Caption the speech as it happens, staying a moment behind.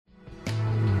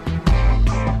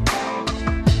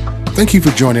Thank you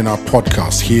for joining our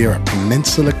podcast here at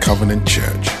Peninsula Covenant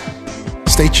Church.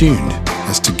 Stay tuned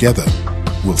as together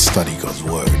we'll study God's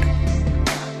Word.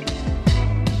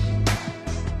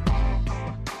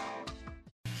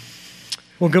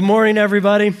 Well, good morning,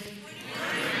 everybody.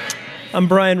 I'm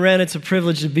Brian Wren. It's a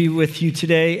privilege to be with you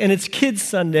today. And it's Kids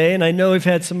Sunday, and I know we've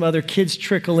had some other kids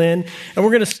trickle in. And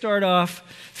we're going to start off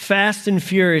fast and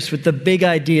furious with the big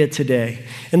idea today.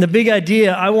 And the big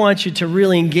idea, I want you to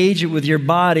really engage it with your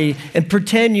body and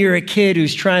pretend you're a kid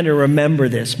who's trying to remember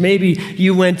this. Maybe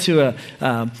you went to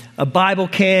a Bible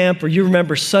camp, or you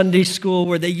remember Sunday school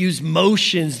where they use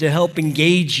motions to help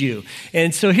engage you.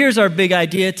 And so here's our big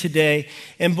idea today.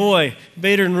 And boy,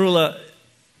 Bader and Rula,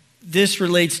 this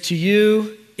relates to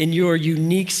you in your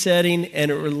unique setting, and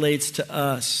it relates to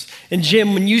us. And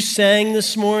Jim, when you sang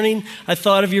this morning, I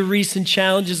thought of your recent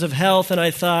challenges of health, and I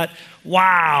thought,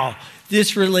 wow,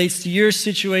 this relates to your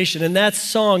situation. And that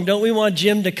song, don't we want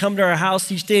Jim to come to our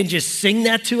house each day and just sing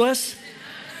that to us?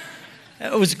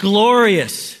 It was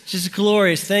glorious, just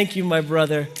glorious. Thank you, my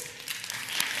brother.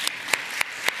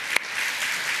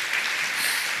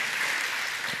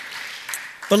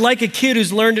 But like a kid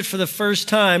who's learned it for the first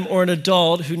time, or an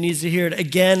adult who needs to hear it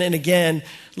again and again,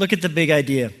 look at the big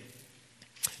idea.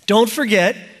 Don't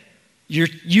forget,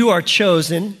 you are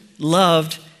chosen,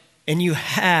 loved, and you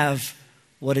have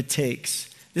what it takes.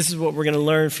 This is what we're going to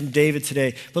learn from David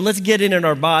today. But let's get in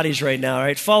our bodies right now, all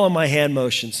right? Follow my hand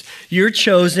motions. You're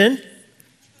chosen,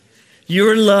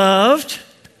 you're loved,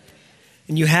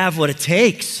 and you have what it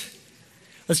takes.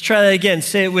 Let's try that again.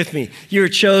 Say it with me. You're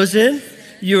chosen,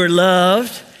 you are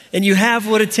loved, and you have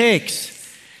what it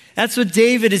takes. That's what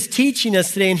David is teaching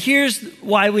us today. And here's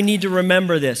why we need to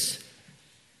remember this.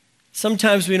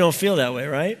 Sometimes we don't feel that way,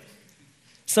 right?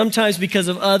 Sometimes because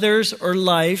of others or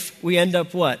life, we end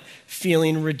up what?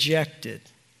 Feeling rejected.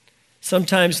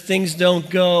 Sometimes things don't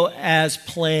go as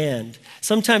planned.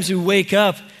 Sometimes we wake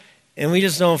up and we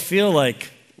just don't feel like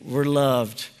we're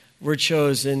loved, we're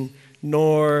chosen,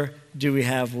 nor do we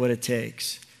have what it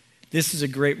takes. This is a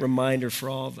great reminder for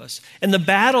all of us. And the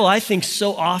battle, I think,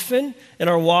 so often in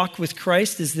our walk with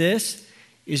Christ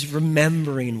is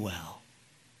remembering well.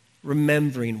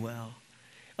 Remembering well.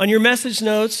 On your message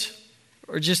notes,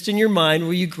 or just in your mind,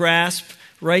 will you grasp,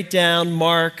 write down,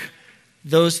 mark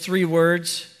those three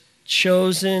words?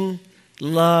 Chosen,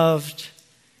 loved,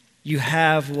 you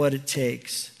have what it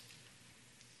takes.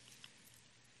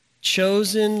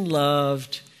 Chosen,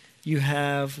 loved, you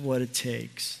have what it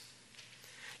takes.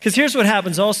 Because here's what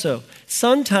happens also.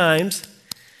 Sometimes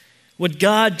what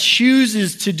God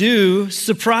chooses to do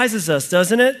surprises us,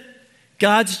 doesn't it?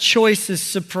 God's choices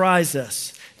surprise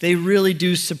us. They really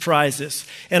do surprise us.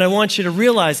 And I want you to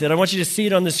realize that. I want you to see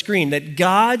it on the screen, that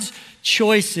God's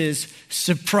choices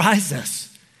surprise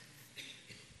us.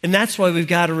 And that's why we've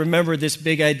got to remember this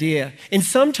big idea. And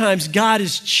sometimes God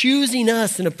is choosing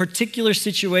us in a particular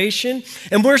situation,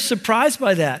 and we're surprised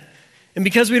by that. And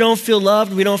because we don't feel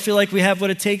loved, we don't feel like we have what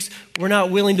it takes, we're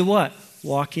not willing to what?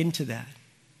 Walk into that.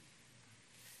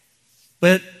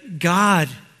 But God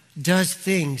does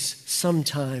things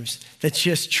sometimes that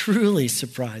just truly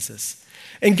surprise us.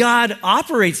 And God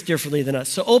operates differently than us.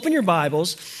 So open your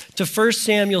Bibles to 1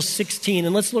 Samuel 16,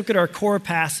 and let's look at our core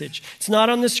passage. It's not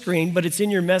on the screen, but it's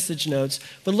in your message notes.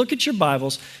 But look at your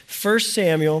Bibles, 1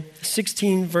 Samuel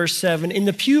 16, verse 7. In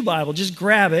the Pew Bible, just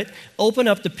grab it, open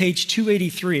up to page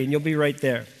 283, and you'll be right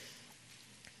there.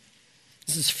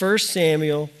 This is 1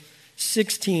 Samuel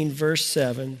 16, verse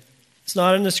 7. It's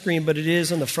not on the screen, but it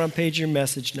is on the front page of your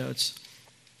message notes.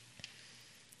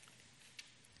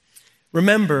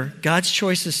 Remember, God's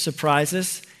choices surprise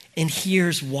us, and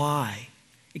here's why,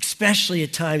 especially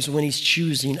at times when he's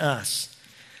choosing us.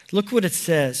 Look what it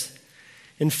says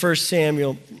in 1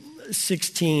 Samuel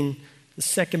 16, the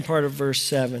second part of verse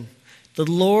 7. The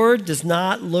Lord does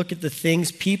not look at the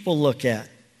things people look at.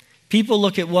 People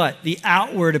look at what? The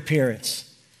outward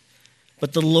appearance.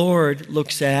 But the Lord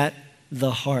looks at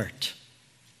the heart.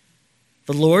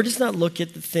 The Lord does not look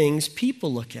at the things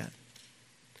people look at.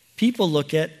 People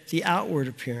look at the outward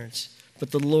appearance, but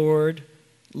the Lord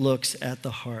looks at the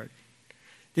heart.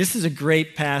 This is a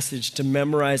great passage to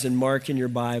memorize and mark in your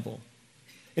Bible.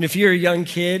 And if you're a young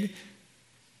kid,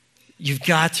 you've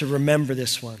got to remember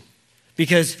this one.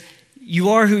 Because you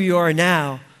are who you are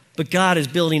now, but God is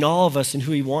building all of us in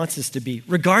who he wants us to be,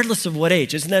 regardless of what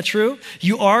age. Isn't that true?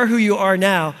 You are who you are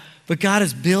now, but God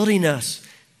is building us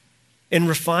and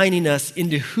refining us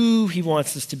into who he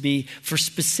wants us to be for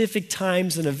specific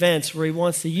times and events where he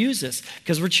wants to use us,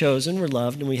 because we're chosen, we're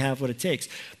loved, and we have what it takes.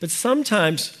 But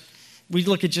sometimes we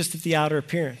look at just at the outer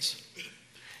appearance.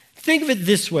 Think of it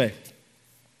this way.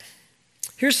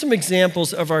 Here's some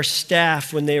examples of our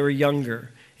staff when they were younger.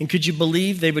 And could you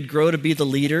believe they would grow to be the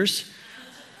leaders?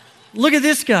 Look at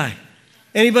this guy.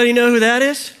 Anybody know who that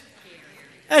is?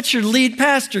 That's your lead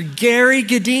pastor, Gary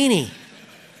Gadini.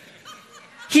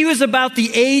 He was about the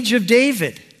age of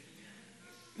David.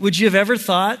 Would you have ever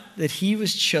thought that he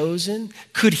was chosen?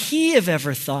 Could he have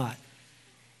ever thought?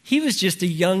 He was just a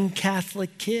young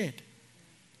Catholic kid.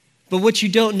 But what you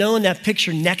don't know in that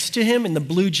picture next to him in the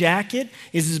blue jacket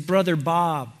is his brother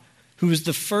Bob, who was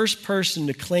the first person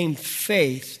to claim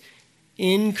faith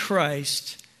in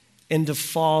Christ and to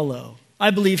follow. I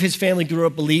believe his family grew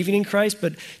up believing in Christ,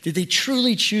 but did they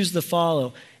truly choose to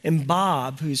follow? And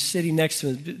Bob, who's sitting next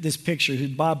to this picture, who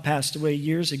Bob passed away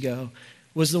years ago,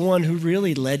 was the one who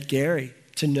really led Gary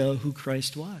to know who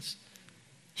Christ was.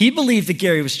 He believed that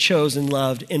Gary was chosen,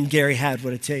 loved, and Gary had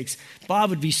what it takes. Bob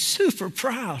would be super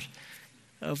proud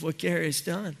of what Gary's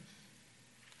done.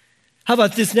 How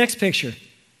about this next picture?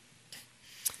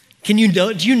 Do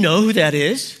you know who that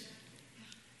is?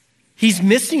 He's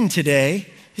missing today.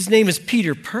 His name is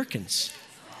Peter Perkins.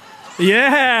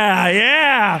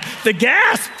 Yeah. The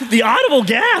gasp, the audible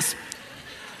gasp.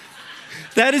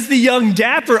 That is the young,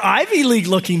 dapper, Ivy League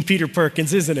looking Peter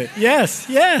Perkins, isn't it?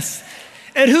 Yes.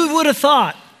 And who would have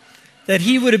thought that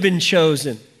he would have been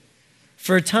chosen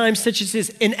for a time such as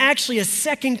this, and actually a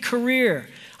second career?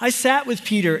 I sat with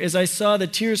Peter as I saw the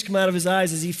tears come out of his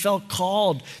eyes as he felt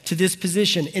called to this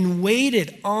position and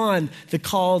waited on the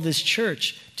call of this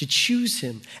church to choose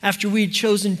him after we had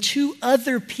chosen 2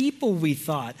 other people we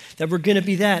thought that were going to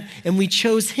be that, and we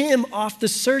chose him off the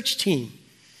search team.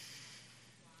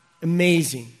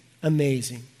 Amazing.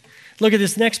 Look at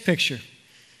this next picture.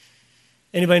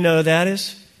 Anybody know who that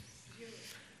is?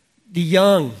 The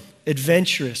young,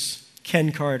 adventurous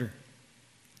Ken Carter.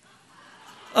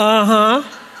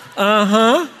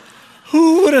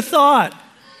 Who would have thought?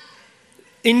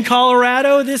 In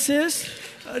Colorado, this is?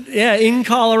 In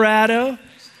Colorado.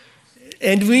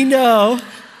 And we know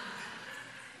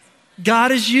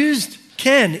God has used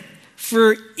Ken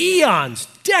for eons,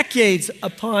 decades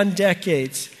upon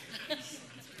decades.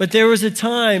 But there was a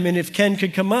time, and if Ken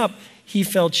could come up, he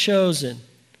felt chosen.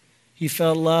 He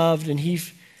felt loved, and he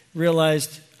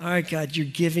realized, all right, God, you're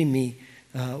giving me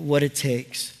what it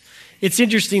takes. It's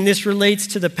interesting. This relates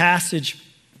to the passage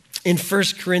in 1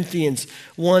 Corinthians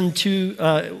 1,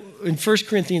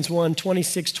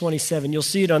 26, 27. You'll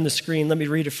see it on the screen. Let me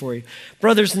read it for you.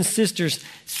 Brothers and sisters,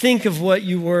 think of what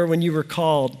you were when you were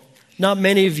called. Not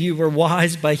many of you were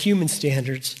wise by human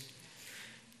standards.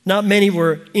 Not many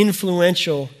were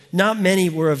influential. Not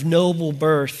many were of noble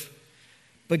birth.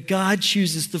 But God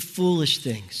chooses the foolish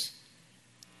things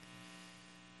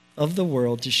of the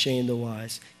world to shame the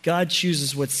wise. God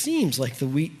chooses what seems like the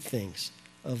weak things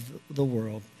of the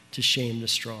world to shame the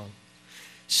strong.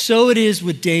 So it is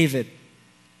with David.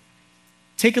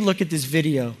 Take a look at this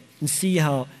video and see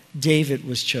how David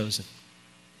was chosen.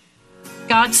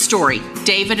 God's story,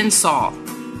 David and Saul.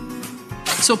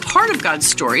 So part of God's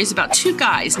story is about 2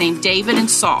 guys named David and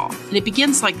Saul, and it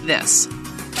begins like this.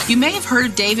 You may have heard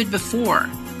of David before,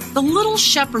 the little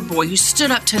shepherd boy who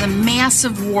stood up to the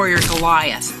massive warrior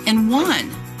Goliath and won.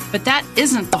 But that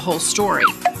isn't the whole story.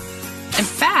 In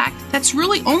fact, that's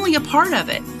really only a part of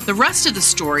it. The rest of the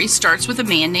story starts with a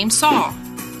man named Saul.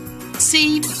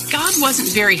 See, God wasn't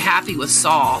very happy with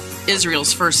Saul,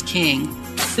 Israel's first king.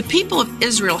 The people of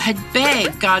Israel had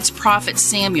begged God's prophet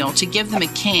Samuel to give them a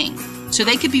king so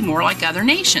they could be more like other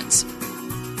nations.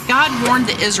 God warned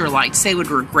the Israelites they would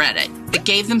regret it, but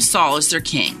gave them Saul as their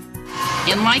king.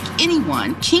 And like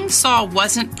anyone, King Saul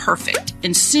wasn't perfect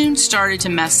and soon started to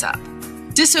mess up,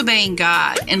 disobeying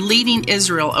God and leading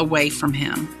Israel away from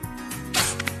him.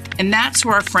 And that's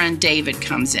where our friend David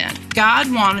comes in.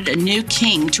 God wanted a new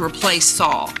king to replace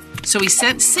Saul, so he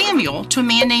sent Samuel to a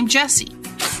man named Jesse.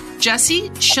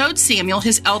 Jesse showed Samuel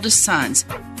his eldest sons,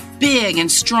 big and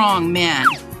strong men.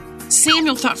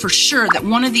 Samuel thought for sure that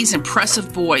one of these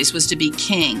impressive boys was to be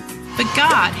king, but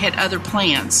God had other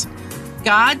plans.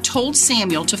 God told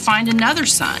Samuel to find another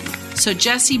son, so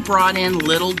Jesse brought in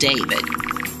little David.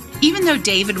 Even though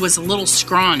David was a little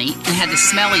scrawny and had the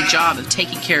smelly job of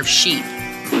taking care of sheep,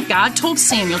 God told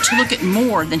Samuel to look at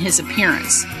more than his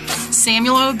appearance.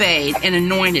 Samuel obeyed and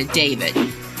anointed David,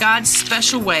 God's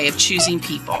special way of choosing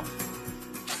people.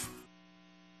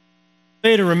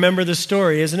 Way to remember the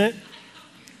story, isn't it?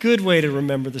 Good way to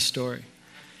remember the story.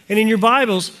 And in your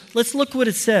Bibles, let's look what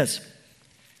it says.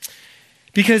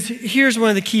 Because here's one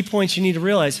of the key points you need to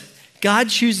realize. God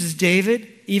chooses David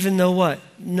even though what?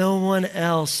 No one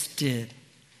else did.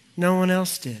 No one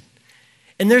else did.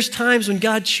 And there's times when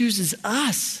God chooses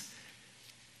us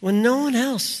when no one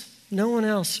else No one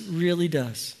else really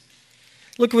does.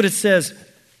 Look what it says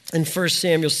in 1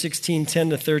 Samuel 16,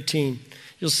 10-13.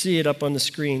 You'll see it up on the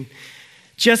screen.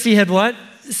 Jesse had what?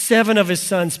 7 of his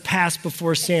sons passed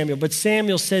before Samuel. But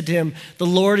Samuel said to him, the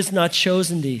Lord has not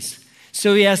chosen these.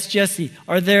 So he asked Jesse,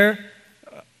 are these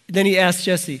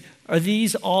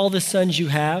all the sons you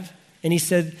have? And he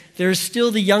said, there is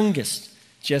still the youngest.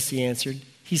 Jesse answered,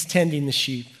 he's tending the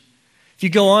sheep. If you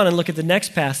go on and look at the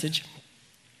next passage,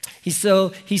 he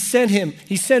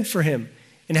sent for him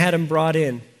and had him brought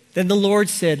in. Then the Lord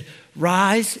said,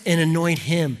 rise and anoint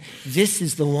him. This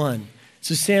is the one.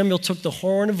 So Samuel took the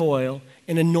horn of oil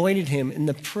and anointed him in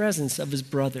the presence of his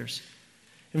brothers.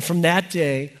 And from that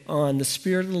day on, the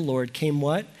Spirit of the Lord came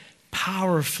what?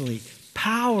 Powerfully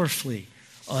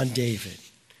on David.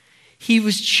 He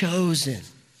was chosen.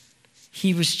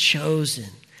 He was chosen.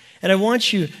 And I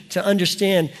want you to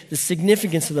understand the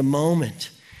significance of the moment.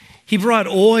 He brought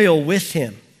oil with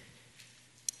him.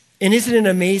 And isn't it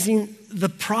amazing? The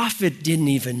prophet didn't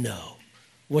even know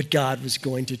what God was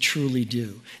going to truly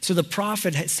do. So the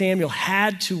prophet Samuel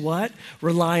had to what?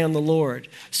 Rely on the Lord.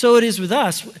 So it is with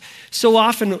us. So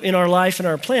often in our life and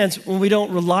our plans, when we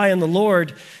don't rely on the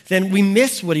Lord, then we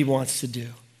miss what he wants to do.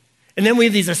 And then we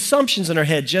have these assumptions in our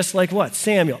head, just like what?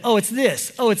 Samuel. Oh, it's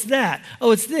this. Oh, it's that.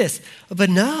 Oh, it's this. But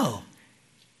no,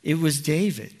 it was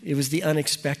David. It was the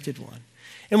unexpected one.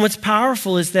 And what's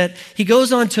powerful is that he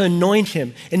goes on to anoint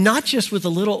him, and not just with a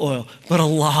little oil, but a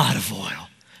lot of oil,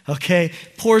 okay?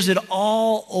 Pours it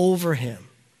all over him.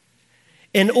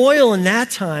 And oil in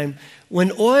that time,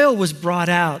 when oil was brought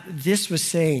out, this was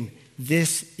saying,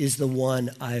 this is the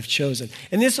one I have chosen.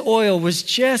 And this oil was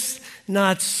just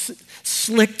not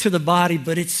slick to the body,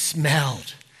 but it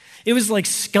smelled. It was like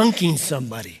skunking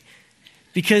somebody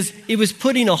because it was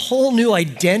putting a whole new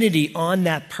identity on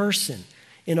that person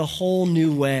in a whole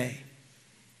new way.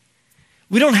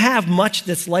 We don't have much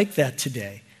that's like that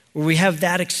today, where we have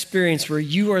that experience where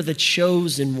you are the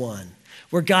chosen one,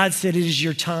 where God said it is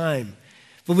your time.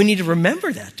 But we need to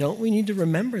remember that, don't we? We need to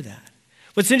remember that.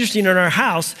 What's interesting, in our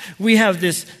house, we have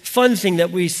this fun thing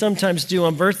that we sometimes do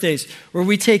on birthdays where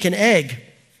we take an egg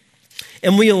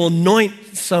and we will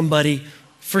anoint somebody.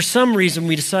 For some reason,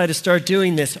 we decide to start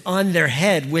doing this on their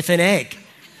head with an egg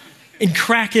and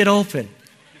crack it open.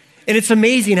 And it's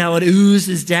amazing how it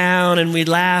oozes down and we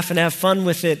laugh and have fun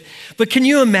with it. But can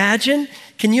you imagine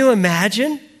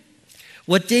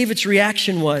what David's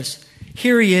reaction was?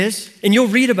 Here he is, and you'll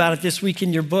read about it this week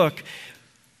in your book.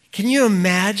 Can you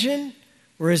imagine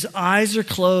where his eyes are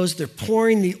closed, they're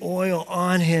pouring the oil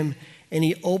on him, and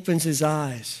he opens his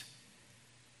eyes.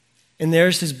 And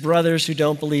there's his brothers who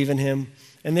don't believe in him,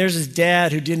 and there's his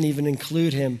dad who didn't even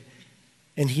include him,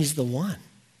 and he's the one.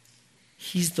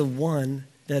 He's the one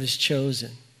that is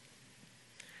chosen.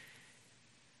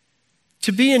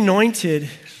 To be anointed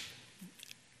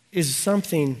is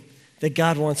something that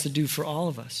God wants to do for all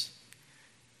of us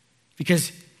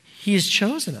because he has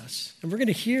chosen us. And we're going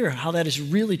to hear how that is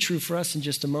really true for us in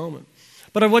just a moment.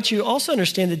 But I want you to also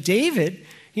understand that David,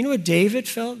 you know what David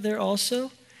felt there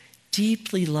also?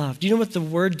 Deeply loved. Do you know what the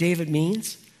word David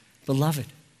means? Beloved.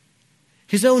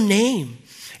 His own name.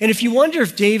 And if you wonder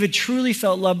if David truly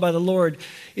felt loved by the Lord,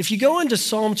 if you go into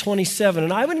Psalm 27,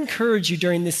 and I would encourage you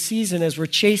during this season as we're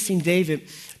chasing David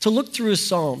to look through his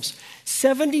Psalms.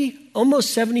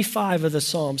 Almost 75 of the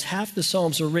Psalms, half the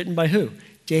Psalms are written by who?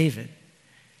 David.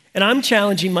 And I'm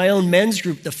challenging my own men's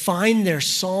group to find their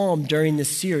psalm during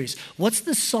this series. What's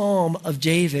the psalm of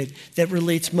David that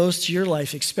relates most to your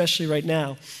life, especially right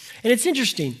now? And it's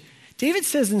interesting. David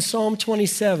says in Psalm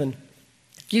 27,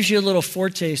 gives you a little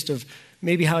foretaste of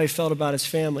maybe how he felt about his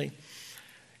family.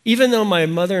 Even though my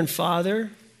mother and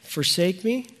father forsake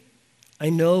me, I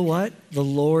know what? The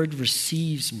Lord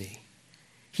receives me.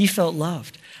 He felt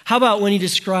loved. How about when he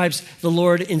describes the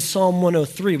Lord in Psalm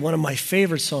 103, one of my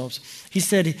favorite Psalms? He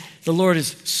said, the Lord is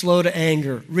slow to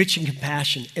anger, rich in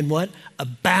compassion, and what?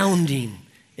 Abounding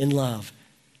in love.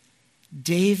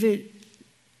 David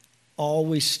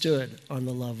always stood on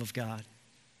the love of God.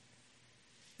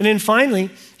 And then finally,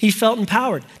 he felt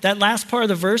empowered. That last part of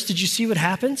the verse, did you see what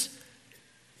happens?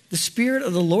 The Spirit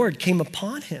of the Lord came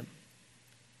upon him.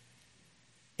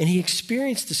 And he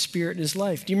experienced the Spirit in his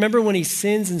life. Do you remember when he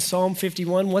sins in Psalm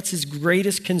 51? What's his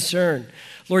greatest concern?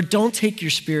 Lord, don't take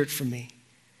your Spirit from me.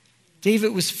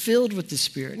 David was filled with the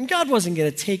Spirit. And God wasn't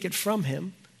going to take it from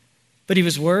him. But he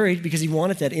was worried because he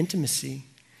wanted that intimacy.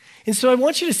 And so I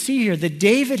want you to see here that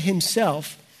David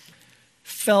himself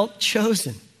felt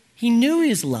chosen. He knew he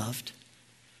was loved.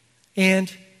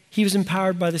 And he was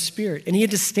empowered by the Spirit. And he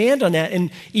had to stand on that. And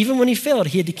even when he failed,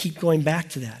 he had to keep going back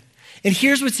to that. And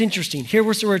here's what's interesting.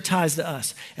 Here's where it ties to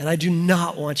us. And I do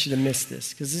not want you to miss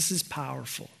this because this is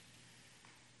powerful.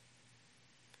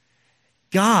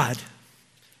 God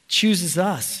chooses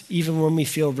us even when we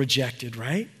feel rejected,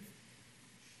 right?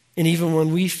 And even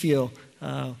when we feel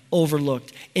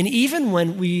overlooked. And even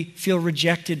when we feel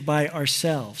rejected by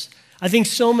ourselves. I think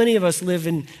so many of us live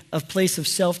in a place of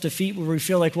self-defeat where we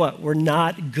feel like what? We're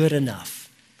not good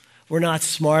enough. We're not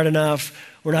smart enough.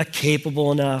 We're not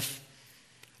capable enough.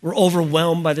 We're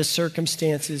overwhelmed by the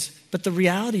circumstances. But the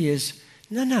reality is,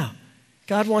 no.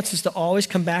 God wants us to always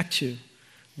come back to,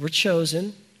 we're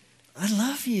chosen. I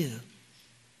love you.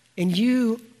 And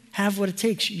you have what it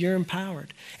takes. You're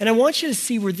empowered. And I want you to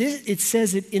see where it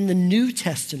says it in the New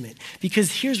Testament.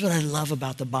 Because here's what I love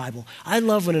about the Bible. I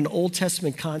love when an Old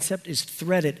Testament concept is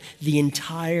threaded the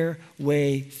entire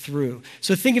way through.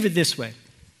 So think of it this way.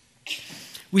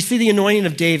 We see the anointing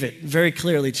of David very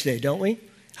clearly today, don't we?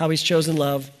 How he's chosen,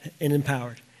 loved, and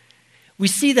empowered. We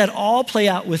see that all play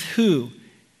out with who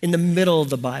in the middle of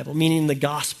the Bible, meaning the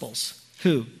Gospels.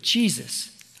 Who?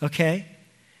 Jesus, okay?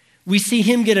 We see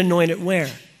him get anointed where?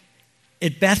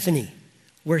 At Bethany,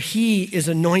 where he is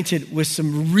anointed with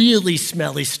some really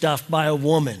smelly stuff by a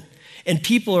woman. And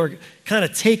people are kind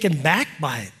of taken back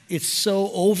by it. It's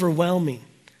so overwhelming.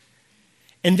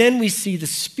 And then we see the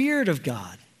Spirit of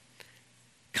God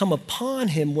come upon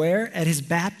him where? At his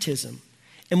baptism.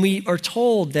 And we are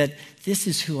told that this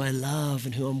is who I love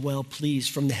and who I'm well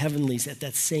pleased from the heavenlies at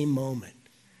that same moment.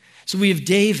 So we have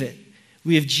David,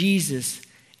 we have Jesus,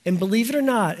 and believe it or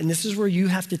not, and this is where you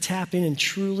have to tap in and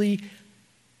truly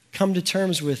come to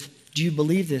terms with, do you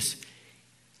believe this?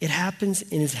 It happens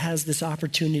and it has this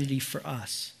opportunity for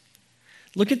us.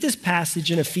 Look at this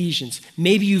passage in Ephesians.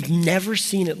 Maybe you've never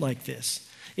seen it like this.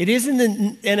 It is in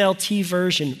the NLT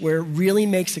version where it really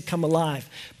makes it come alive.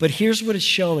 But here's what it's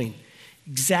showing.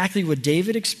 Exactly what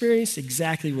David experienced,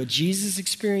 exactly what Jesus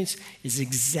experienced, is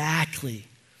exactly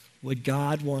what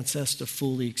God wants us to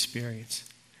fully experience.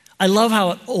 I love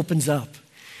how it opens up.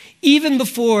 Even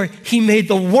before he made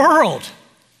the world,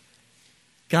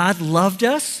 God loved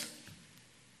us,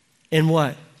 and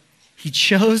what? He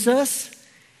chose us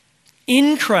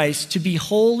in Christ to be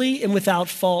holy and without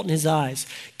fault in his eyes.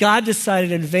 God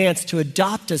decided in advance to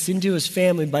adopt us into his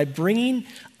family by bringing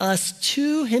us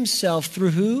to himself through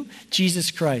who?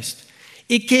 Jesus Christ.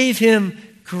 It gave him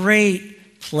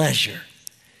great pleasure.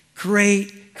 Great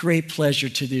pleasure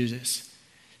to do this.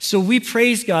 So we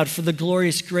praise God for the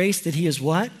glorious grace that he has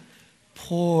what?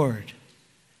 Poured.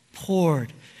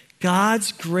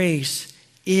 God's grace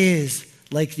is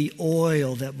like the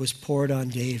oil that was poured on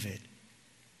David.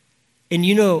 And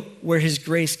you know where his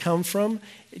grace comes from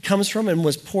and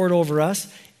was poured over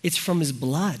us? It's from his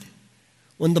blood.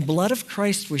 When the blood of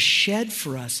Christ was shed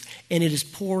for us and it is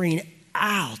pouring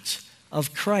out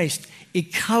of Christ,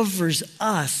 it covers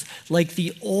us like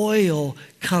the oil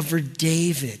covered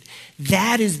David.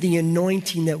 That is the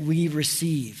anointing that we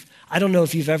receive. I don't know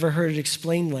if you've ever heard it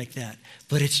explained like that,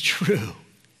 but it's true.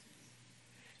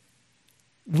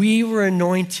 We were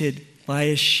anointed by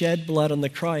his shed blood on the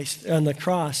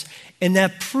cross, and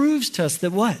that proves to us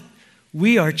that what?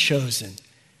 We are chosen.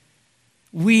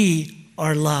 We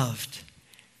are loved.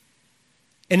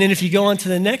 And then if you go on to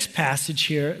the next passage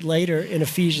here later in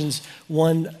Ephesians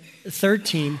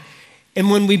 1:13, and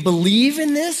when we believe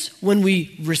in this, when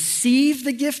we receive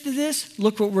the gift of this,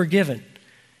 look what we're given.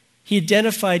 He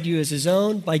identified you as his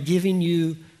own by giving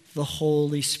you the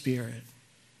Holy Spirit.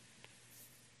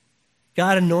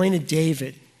 God anointed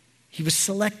David. He was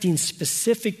selecting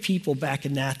specific people back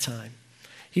in that time.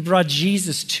 He brought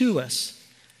Jesus to us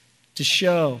to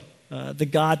show the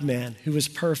God-man who was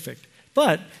perfect.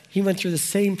 But he went through the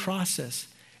same process.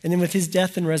 And then with his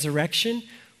death and resurrection,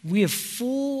 we have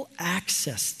full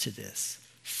access to this.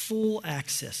 Full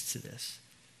access to this.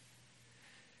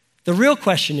 The real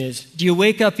question is, do you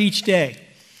wake up each day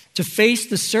to face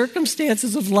the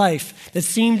circumstances of life that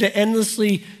seem to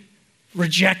endlessly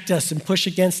reject us and push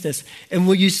against us? And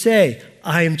will you say,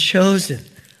 I am chosen,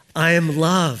 I am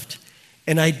loved,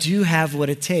 and I do have what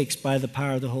it takes by the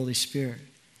power of the Holy Spirit?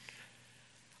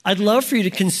 I'd love for you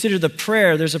to consider the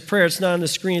prayer. There's a prayer, it's not on the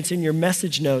screen, it's in your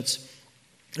message notes.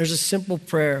 There's a simple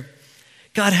prayer.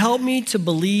 God, help me to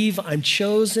believe I'm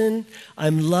chosen,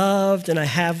 I'm loved, and I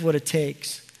have what it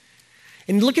takes.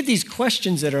 And look at these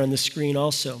questions that are on the screen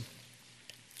also.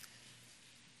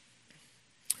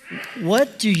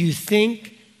 What do you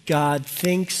think God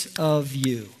thinks of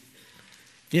you?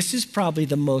 This is probably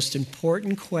the most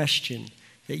important question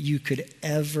that you could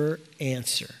ever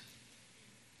answer.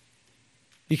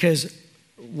 Because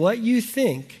what you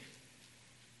think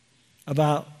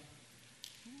about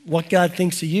what God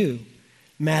thinks of you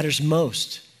matters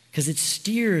most because it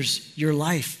steers your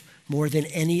life more than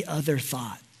any other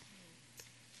thought.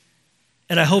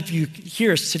 And I hope you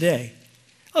hear us today.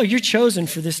 Oh, you're chosen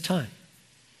for this time.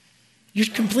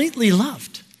 You're completely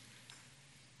loved.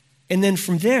 And then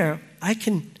from there, I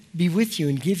can be with you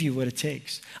and give you what it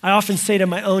takes. I often say to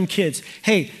my own kids,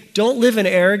 hey, don't live in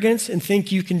arrogance and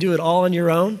think you can do it all on your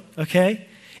own, okay?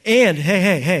 And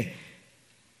hey,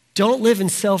 don't live in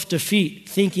self-defeat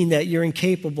thinking that you're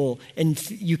incapable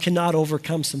and you cannot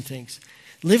overcome some things.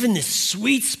 Live in this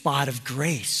sweet spot of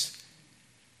grace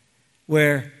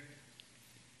where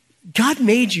God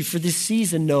made you for this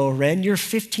season, Noah Wren. You're a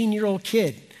 15-year-old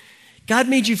kid. God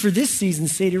made you for this season,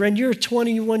 Sadie Wren. You're a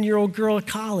 21-year-old girl at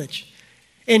college.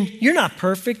 And you're not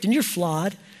perfect and you're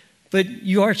flawed, but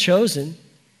you are chosen.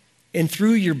 And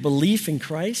through your belief in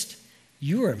Christ,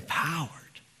 you are empowered.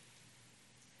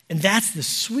 And that's the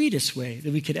sweetest way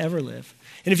that we could ever live.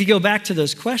 And if you go back to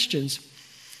those questions,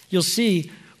 you'll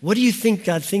see, what do you think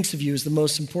God thinks of you is the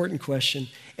most important question.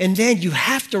 And then you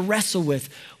have to wrestle with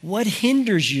what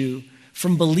hinders you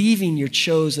from believing you're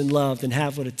chosen, loved, and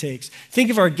have what it takes. Think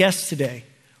of our guests today.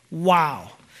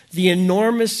 Wow. The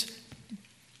enormous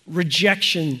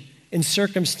rejection and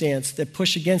circumstance that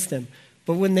push against them.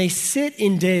 But when they sit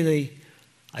in daily,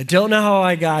 I don't know how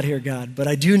I got here, God, but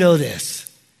I do know this.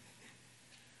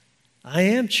 I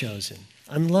am chosen.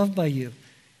 I'm loved by you.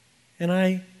 And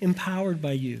I'm empowered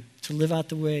by you to live out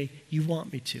the way you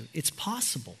want me to. It's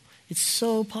possible. It's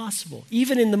so possible,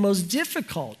 even in the most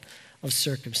difficult of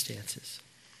circumstances.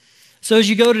 So as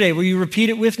you go today, will you repeat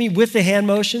it with me with the hand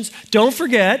motions? Don't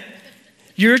forget,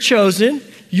 you're chosen,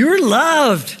 you're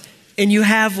loved, and you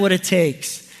have what it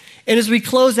takes. And as we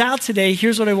close out today,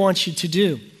 here's what I want you to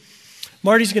do.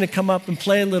 Marty's going to come up and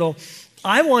play a little.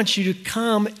 I want you to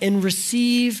come and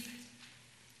receive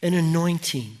an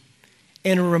anointing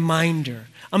and a reminder.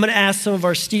 I'm going to ask some of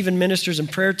our Stephen ministers and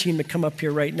prayer team to come up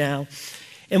here right now.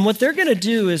 And what they're going to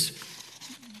do is,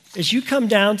 as you come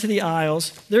down to the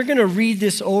aisles, they're going to read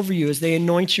this over you as they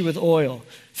anoint you with oil.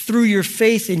 Through your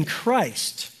faith in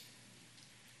Christ,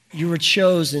 you were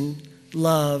chosen,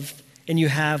 loved, and you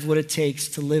have what it takes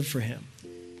to live for him.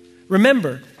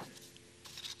 Remember,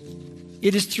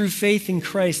 it is through faith in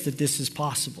Christ that this is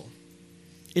possible.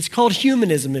 It's called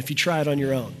humanism if you try it on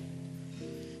your own.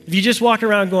 If you just walk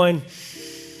around going,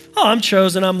 oh, I'm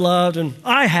chosen, I'm loved, and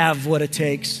I have what it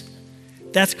takes,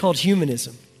 that's called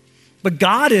humanism. But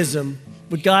Godism,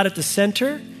 with God at the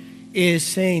center, is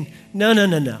saying,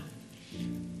 no.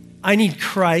 I need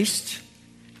Christ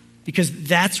because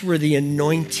that's where the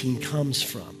anointing comes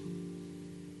from.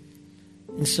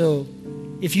 And so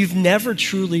if you've never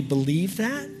truly believed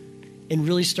that and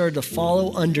really started to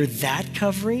follow under that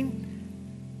covering,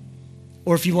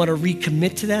 or if you want to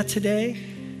recommit to that today,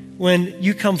 when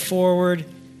you come forward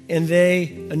and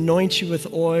they anoint you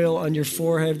with oil on your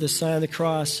forehead, the sign of the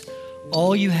cross,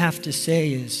 all you have to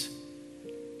say is,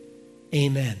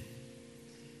 amen.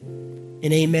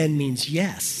 And amen means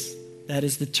yes. That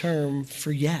is the term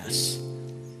for yes.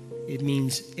 It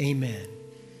means amen.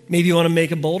 Maybe you want to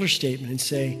make a bolder statement and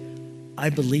say, I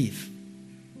believe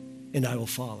and I will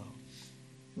follow.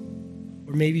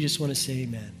 Or maybe you just want to say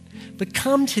amen. But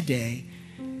come today,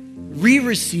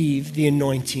 re-receive the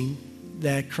anointing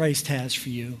that Christ has for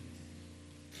you,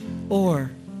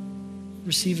 or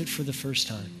receive it for the first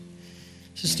time.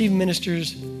 So Stephen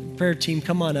ministers, prayer team,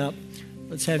 come on up.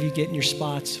 Let's have you get in your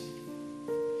spots.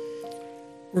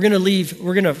 We're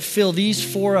going to fill these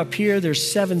 4 up here.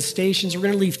 There's 7 stations. We're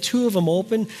going to leave 2 of them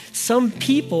open. Some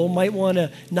people might want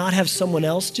to not have someone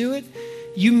else do it.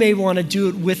 You may want to do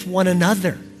it with one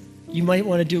another. You might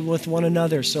want to do it with one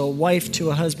another. So a wife to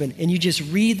a husband. And you just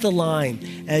read the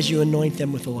line as you anoint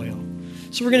them with oil.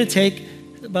 So we're going to take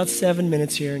about 7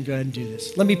 minutes here and go ahead and do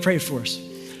this. Let me pray for us.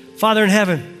 Father in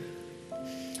heaven,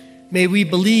 may we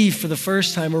believe for the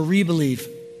first time or re-believe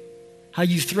how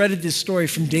you threaded this story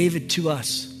from David to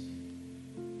us.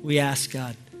 We ask,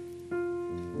 God,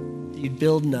 that you'd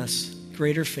build in us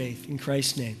greater faith in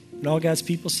Christ's name. And all God's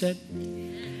people said,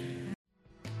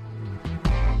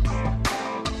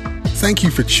 Thank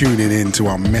you for tuning in to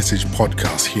our message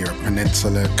podcast here at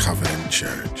Peninsula Covenant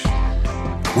Church.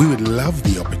 We would love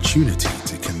the opportunity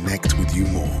to connect with you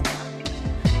more.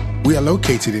 We are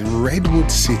located in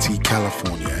Redwood City,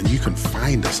 California, and you can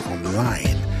find us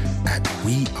online at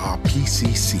wearepcc.com.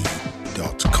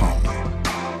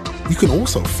 You can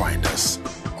also find us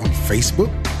on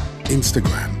Facebook,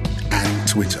 Instagram, and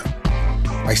Twitter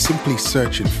by simply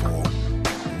searching for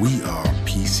We Are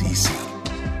PCC.